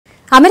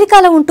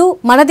అమెరికాలో ఉంటూ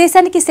మన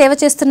దేశానికి సేవ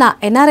చేస్తున్న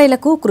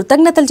ఎన్ఆర్ఐలకు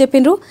కృతజ్ఞతలు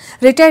చెప్పిండ్రు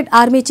retired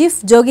army chief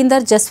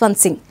Joginder Jaswanth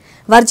Singh.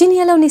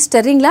 వర్జీనియాలోని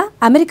స్టెర్లింగ్లా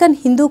American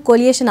Hindu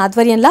కోలియేషన్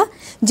ఆధ్వర్యంలో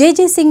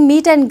జేజే సింగ్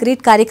మీట్ అండ్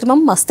గ్రీట్ కార్యక్రమం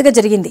మస్తుగా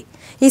జరిగింది.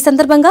 ఈ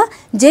సందర్భంగా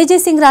జేజే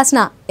సింగ్ రాసిన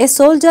ఏ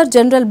సోల్జర్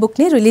జనరల్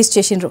బుక్ని రిలీజ్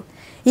చేసిండ్రు.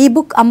 ఈ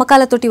బుక్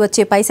అమ్మకాలతోటి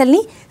వచ్చే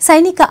పైసల్ని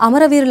సైనిక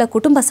అమరవీరుల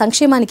కుటుంబ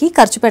సంక్షేమానికి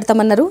ఖర్చు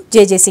పెడతామన్నారు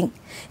జేజే సింగ్.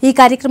 ఈ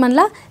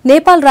కార్యక్రమంలో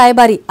నేపాల్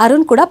రాయబారి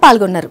అరుణ్ కూడా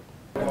పాల్గొన్నారు.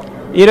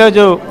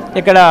 ఈరోజు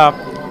ఇక్కడ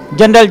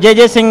జనరల్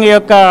జేజే సింగ్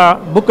యొక్క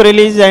book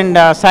release and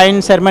sign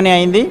ceremony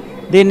అయింది.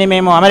 దీన్ని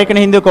మేము అమెరికన్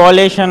హిందూ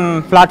కోalition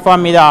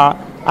ప్లాట్ఫామ్ మీద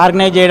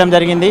ఆర్గనైజ్ చేయడం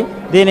జరిగింది.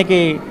 దీనికి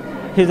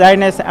his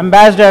highness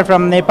ambassador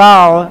from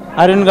Nepal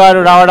Arun గారు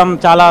రావడం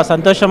చాలా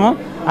సంతోషము.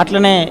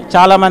 అట్లనే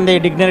చాలామంది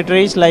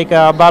dignitaries like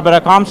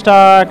Barbara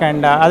కామ్స్టాక్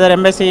and other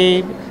embassy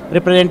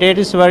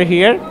representatives were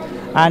here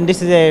and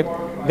this is a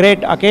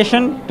great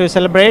occasion to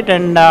celebrate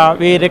and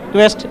we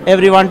request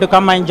everyone to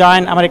come and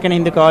join American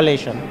Hindu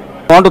Coalition.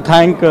 I want to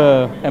thank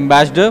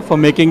Ambassador for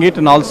making it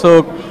and also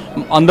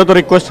another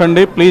request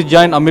andi please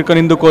join American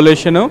Hindu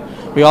Coalition.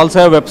 We also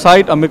have a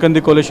website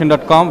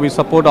americanhinducoalition.com. We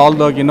support all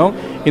the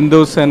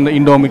Hindus and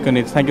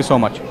Indo-Americans. Thank you so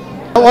much.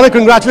 I want to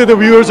congratulate the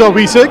viewers of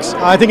V6.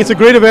 I think it's a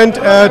great event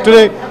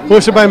today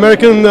hosted by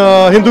American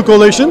Hindu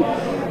Coalition.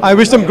 I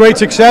wish them great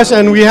success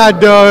and we had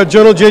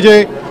General JJ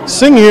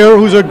Singh here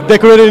who's a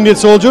decorated Indian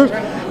soldier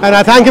and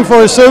I thank him for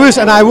his service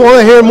and I want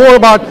to hear more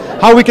about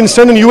how we can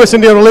strengthen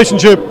US-India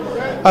relationship.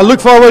 I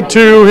look forward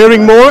to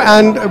hearing more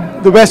and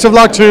the best of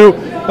luck to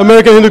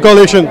American Hindu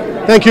Coalition.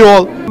 Thank you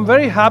all. I'm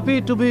very happy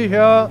to be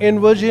here in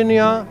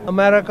Virginia,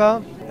 America,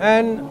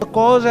 and the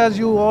cause, as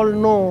you all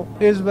know,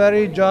 is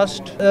very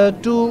just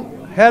to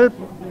help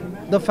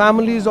the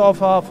families of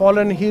our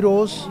fallen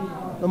heroes,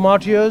 the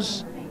martyrs,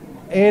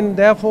 and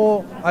therefore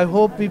I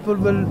hope people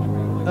will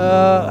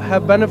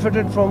have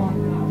benefited from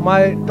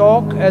my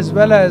talk as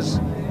well as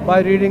by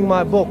reading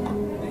my book.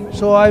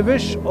 So I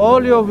wish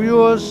all your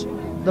viewers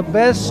the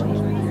best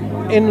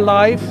in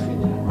life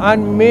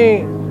and may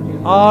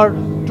our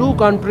two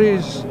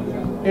countries,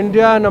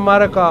 India and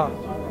America,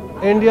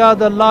 India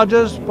the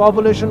largest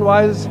population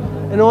wise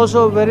and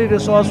also very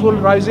resourceful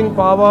rising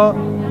power,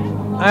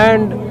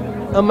 and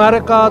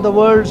America the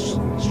world's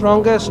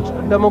strongest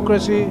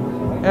democracy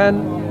and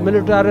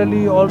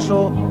militarily also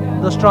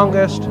the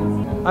strongest.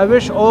 I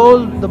wish all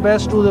the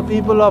best to the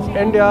people of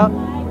India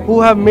who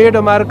have made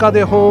America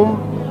their home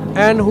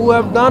and who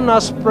have done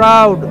us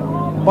proud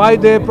by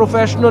their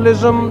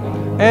professionalism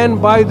and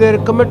by their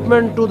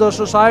commitment to the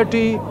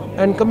society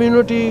and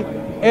community,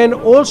 and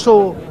also,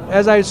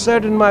 as I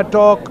said in my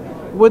talk,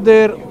 with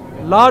their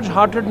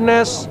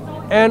large-heartedness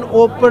and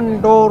open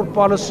door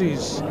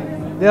policies.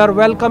 They are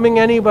welcoming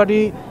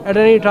anybody at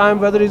any time,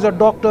 whether he's a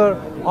doctor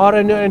or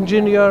an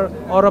engineer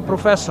or a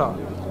professor.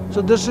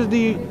 So this is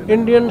the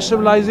Indian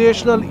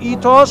civilizational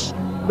ethos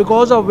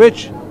because of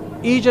which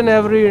each and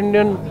every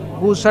Indian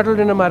who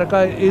settled in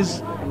America is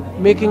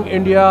making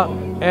India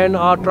and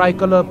our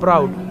tricolor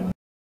proud.